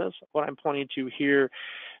process. What I'm pointing to here,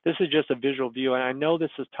 this is just a visual view, and I know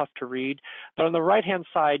this is tough to read, but on the right-hand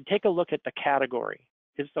side, take a look at the category.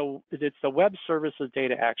 It's the web services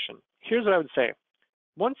data action. Here's what I would say.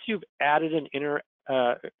 Once you've added an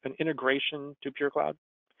integration to Pure Cloud,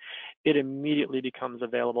 it immediately becomes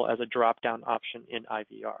available as a drop-down option in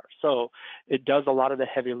IVR. So it does a lot of the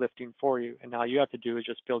heavy lifting for you, and now you have to do is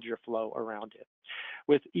just build your flow around it.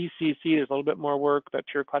 With ECC, there's a little bit more work, but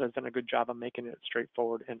Pure Cloud has done a good job of making it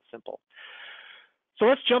straightforward and simple. So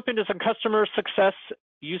let's jump into some customer success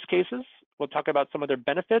use cases. We'll talk about some of their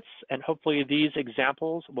benefits, and hopefully these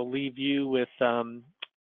examples will leave you with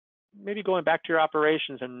maybe going back to your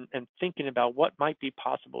operations and thinking about what might be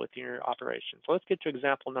possible within your operations. So let's get to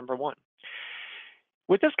example number one.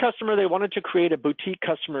 With this customer, they wanted to create a boutique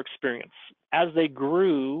customer experience. As they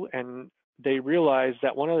grew and they realized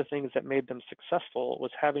that one of the things that made them successful was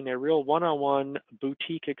having a real one-on-one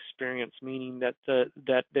boutique experience, meaning that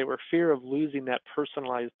that they were fear of losing that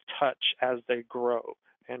personalized touch as they grow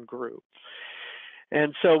and grew.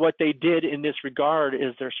 And so what they did in this regard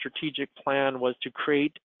is their strategic plan was to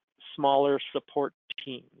create smaller support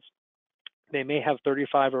teams. They may have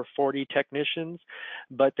 35 or 40 technicians,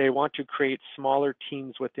 but they want to create smaller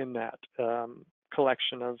teams within that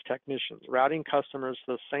collection of technicians, routing customers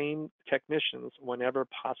to the same technicians whenever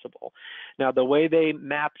possible. Now, the way they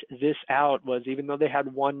mapped this out was, even though they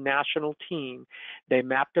had one national team, they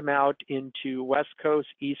mapped them out into West Coast,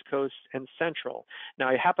 East Coast, and Central. Now,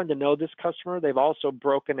 I happen to know this customer. They've also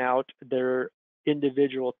broken out their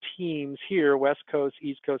individual teams here, West Coast,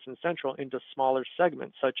 East Coast, and Central, into smaller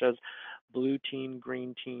segments, such as blue team,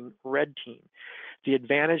 green team, red team. The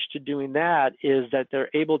advantage to doing that is that they're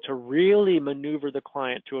able to really maneuver the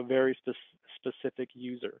client to a very specific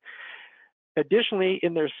user. Additionally,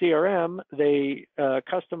 in their CRM, they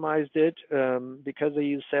customized it because they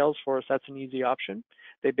use Salesforce. That's an easy option.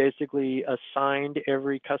 They basically assigned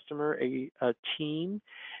every customer a team,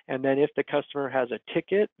 and then if the customer has a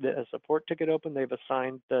ticket, a support ticket open, they've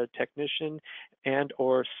assigned the technician and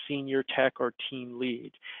or senior tech or team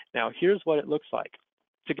lead. Now, here's what it looks like.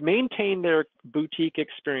 To maintain their boutique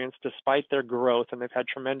experience despite their growth, and they've had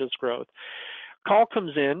tremendous growth, call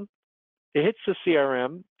comes in, it hits the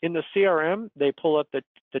CRM. In the CRM, they pull up the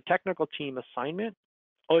technical team assignment,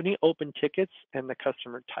 any open tickets, and the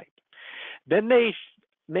customer type. Then they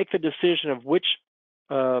make the decision of which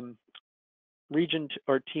region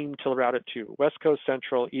or team to route it to, West Coast,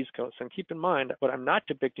 Central, East Coast. And keep in mind, what I'm not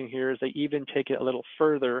depicting here is they even take it a little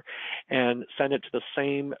further and send it to the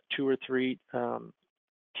same 2 or 3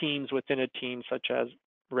 teams within a team, such as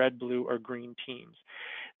red, blue, or green teams.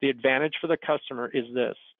 The advantage for the customer is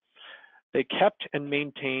this. They kept and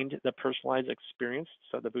maintained the personalized experience,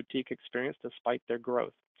 so the boutique experience, despite their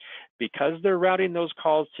growth. Because they're routing those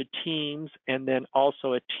calls to teams and then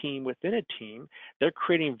also a team within a team, they're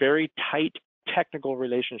creating very tight technical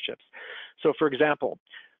relationships. So for example,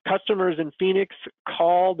 customers in Phoenix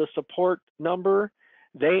call the support number,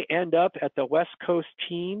 they end up at the West Coast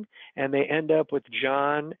team, and they end up with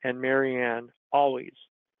John and Marianne always.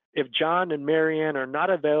 If John and Marianne are not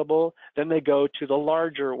available, then they go to the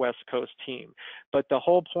larger West Coast team. But the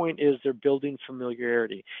whole point is they're building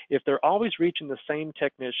familiarity. If they're always reaching the same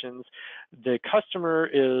technicians, the customer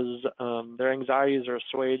is, their anxieties are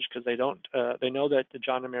assuaged because they know that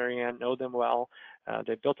John and Marianne know them well.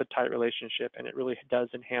 They've built a tight relationship, and it really does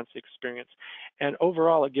enhance the experience. And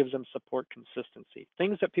overall, it gives them support consistency.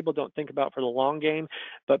 Things that people don't think about for the long game,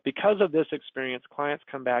 but because of this experience, clients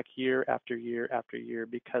come back year after year after year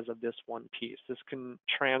because of this one piece. This can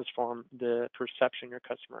transform the perception your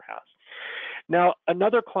customer has. Now,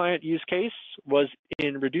 another client use case was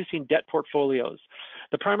in reducing debt portfolios.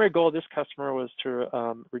 The primary goal of this customer was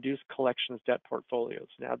to reduce collections debt portfolios.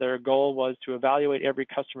 Now, their goal was to evaluate every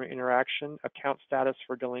customer interaction, account status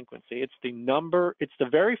for delinquency. It's the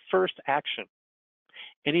very first action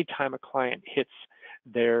anytime a client hits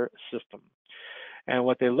their system. And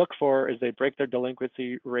what they look for is they break their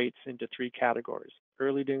delinquency rates into 3 categories.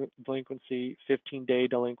 Early delinquency, 15-day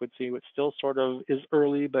delinquency, which still sort of is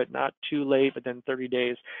early, but not too late, but then 30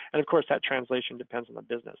 days. And of course, that translation depends on the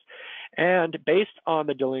business. And based on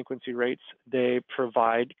the delinquency rates, they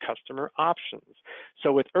provide customer options.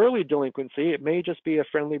 So with early delinquency, it may just be a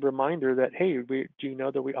friendly reminder that, hey, do you know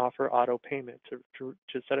that we offer auto payment? To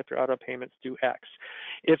set up your auto payments, do X.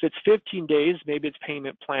 If it's 15 days, maybe it's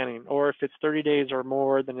payment planning, or if it's 30 days or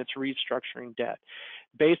more, then it's restructuring debt.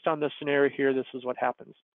 Based on the scenario here, this is what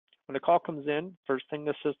happens. When a call comes in, first thing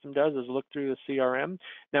the system does is look through the CRM.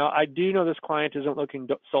 Now, I do know this client isn't looking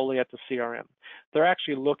solely at the CRM. They're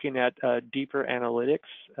actually looking at deeper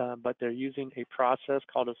analytics, but they're using a process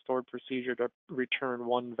called a stored procedure to return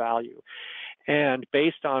one value. And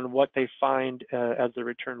based on what they find as the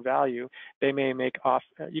return value, they may make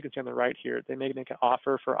you can see on the right here, they may make an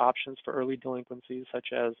offer for options for early delinquencies, such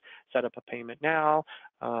as set up a payment now,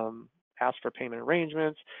 ask for payment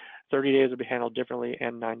arrangements, 30 days will be handled differently,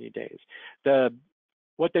 and 90 days.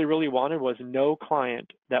 What they really wanted was no client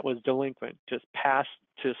that was delinquent to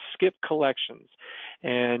skip collections.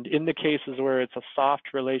 And in the cases where it's a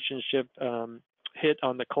soft relationship hit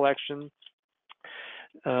on the collection,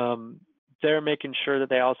 they're making sure that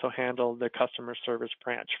they also handle the customer service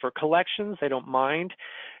branch. For collections, they don't mind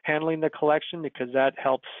handling the collection because that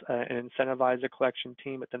helps incentivize the collection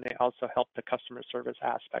team, but then they also help the customer service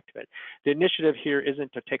aspect of it. The initiative here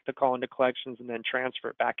isn't to take the call into collections and then transfer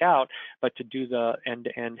it back out, but to do the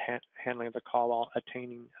end-to-end handling of the call while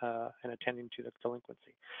attending to the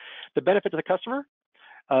delinquency. The benefit to the customer,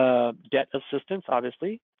 debt assistance,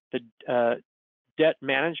 obviously, the debt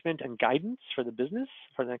management and guidance for the business,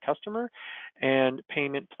 for the customer, and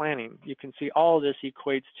payment planning. You can see all of this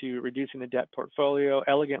equates to reducing the debt portfolio,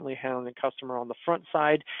 elegantly handling the customer on the front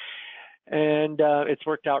side, and it's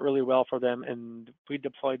worked out really well for them. And we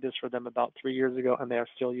deployed this for them about 3 years ago, and they are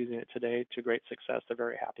still using it today to great success. They're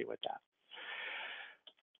very happy with that.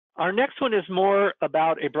 Our next one is more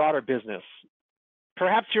about a broader business.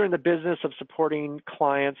 Perhaps you're in the business of supporting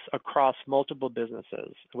clients across multiple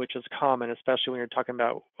businesses, which is common, especially when you're talking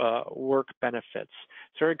about work benefits.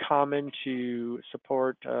 It's very common to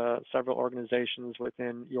support several organizations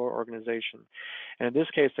within your organization. And in this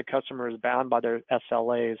case, the customer is bound by their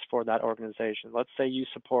SLAs for that organization. Let's say you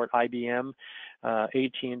support IBM,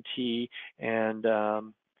 AT&T, and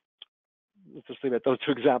let's just leave it at those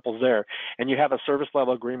two examples there. And you have a service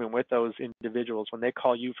level agreement with those individuals. When they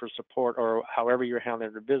call you for support or however you're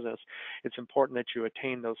handling their business, it's important that you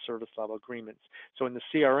attain those service level agreements. So in the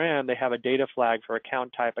CRM, they have a data flag for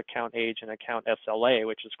account type, account age, and account SLA,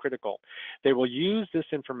 which is critical. They will use this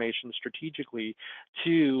information strategically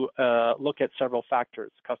to look at several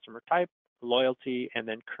factors: customer type, loyalty, and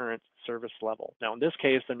then current service level. Now, in this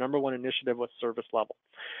case, the #1 initiative was service level.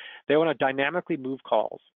 They want to dynamically move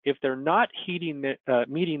calls. If they're not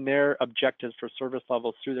meeting their objectives for service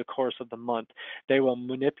levels through the course of the month, they will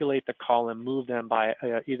manipulate the call and move them by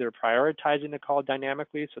either prioritizing the call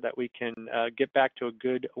dynamically so that we can get back to a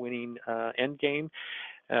good winning end game,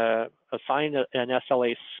 assign an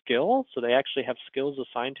SLA skill, so they actually have skills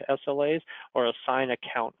assigned to SLAs, or assign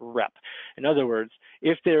account rep. In other words,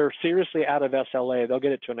 if they're seriously out of SLA, they'll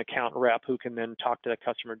get it to an account rep who can then talk to the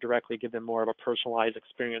customer directly, give them more of a personalized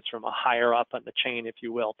experience from a higher up on the chain, if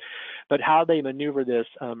you will. But how they maneuver this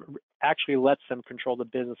actually lets them control the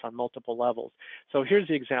business on multiple levels. So here's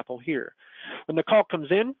the example here. When the call comes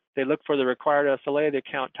in, they look for the required SLA, the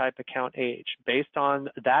account type, account age. Based on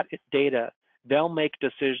that data, they'll make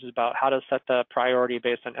decisions about how to set the priority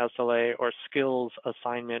based on SLA or skills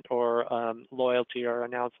assignment or loyalty or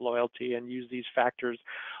announce loyalty, and use these factors,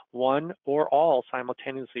 one or all,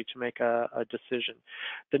 simultaneously to make a decision.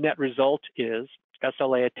 The net result is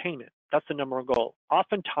SLA attainment. That's the #1 goal.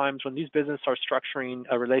 Oftentimes, when these businesses are structuring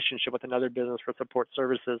a relationship with another business for support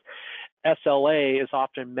services, SLA is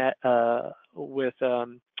often met with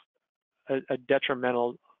a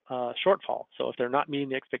detrimental shortfall. So if they're not meeting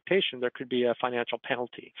the expectation, there could be a financial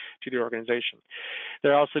penalty to the organization.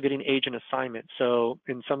 They're also getting agent assignment. So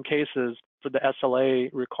in some cases, for the SLA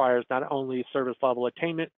requires not only service level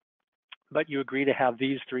attainment, but you agree to have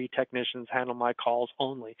these 3 technicians handle my calls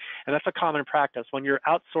only. And that's a common practice. When you're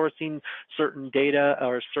outsourcing certain data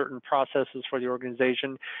or certain processes for the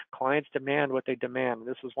organization, clients demand what they demand.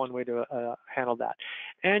 This is one way to handle that.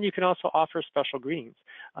 And you can also offer special greetings.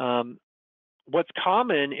 What's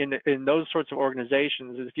common in those sorts of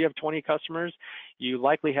organizations is if you have 20 customers, you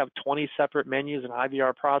likely have 20 separate menus and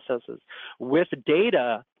IVR processes. With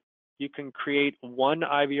data, you can create one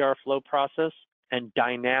IVR flow process and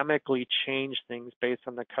dynamically change things based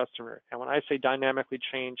on the customer. And when I say dynamically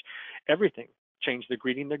change everything, change the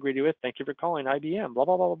greeting they're greeted with. Thank you for calling IBM, blah,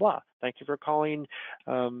 blah, blah, blah, blah. Thank you for calling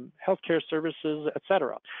healthcare services, et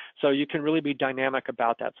cetera. So you can really be dynamic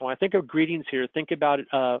about that. So when I think of greetings here, think about it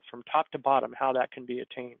from top to bottom, how that can be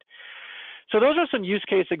attained. So those are some use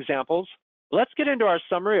case examples. Let's get into our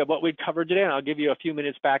summary of what we covered today, and I'll give you a few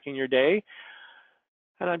minutes back in your day.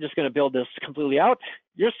 And I'm just going to build this completely out.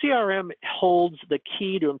 Your CRM holds the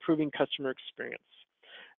key to improving customer experience.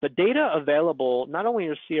 The data available, not only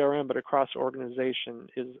in your CRM, but across the organization,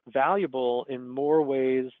 is valuable in more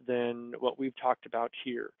ways than what we've we've talked about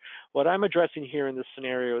here. What I'm addressing here in this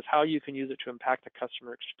scenario is how you can use it to impact the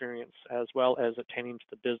customer experience as well as attaining to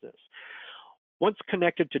the business. Once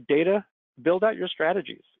connected to data, build out your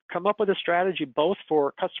strategies. Come up with a strategy both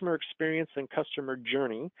for customer experience and customer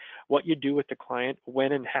journey, what you do with the client,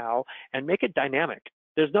 when and how, and make it dynamic.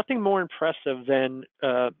 There's nothing more impressive than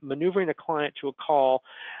maneuvering a client to a call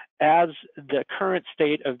as the current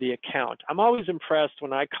state of the account. I'm always impressed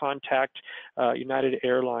when I contact United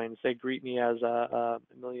Airlines. They greet me as a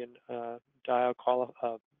million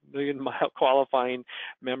mile qualifying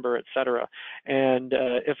member, et cetera. And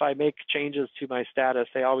if I make changes to my status,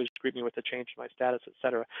 they always greet me with a change to my status, et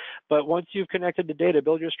cetera. But once you've connected to data,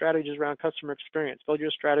 build your strategies around customer experience, build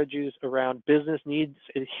your strategies around business needs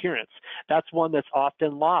adherence. That's one that's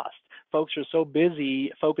often lost. Folks are so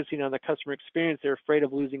busy focusing on the customer experience, they're afraid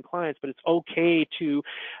of losing clients, but it's okay to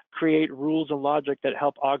create rules and logic that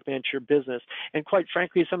help augment your business. And quite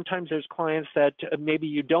frankly, sometimes there's clients that maybe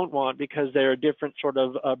you don't want because they're a different sort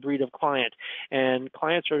of breed of client. And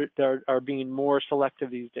clients are being more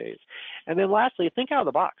selective these days. And then lastly, think out of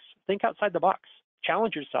the box. Think outside the box.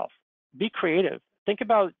 Challenge yourself. Be creative. Think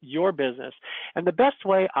about your business. And the best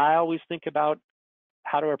way I always think about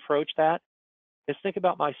how to approach that is think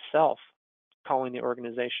about myself calling the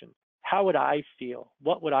organization. How would I feel?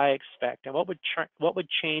 What would I expect? And what would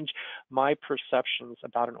change my perceptions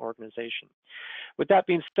about an organization? With that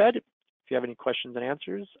being said, if you have any questions and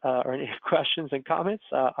answers or any questions and comments,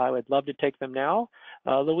 I would love to take them now.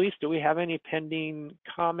 Luis, do we have any pending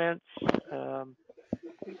comments?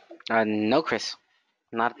 No, Chris,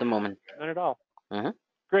 not at the moment. None at all.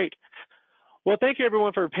 Great. Well, thank you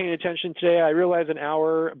everyone for paying attention today. I realize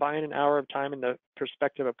buying an hour of time in the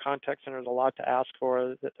perspective of contact center is a lot to ask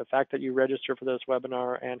for. The fact that you register for this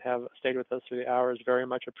webinar and have stayed with us through the hour is very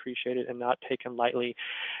much appreciated and not taken lightly.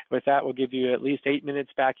 With that, we'll give you at least 8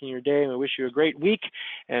 minutes back in your day, and we wish you a great week.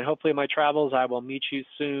 And hopefully in my travels, I will meet you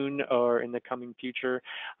soon or in the coming future.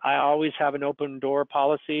 I always have an open door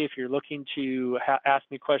policy. If you're looking to ask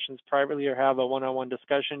me questions privately or have a one-on-one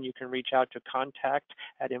discussion, you can reach out to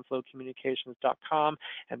contact@inflowcommunications.com,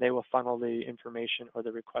 and they will funnel the information or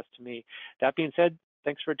the request to me. That being said,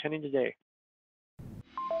 thanks for attending today.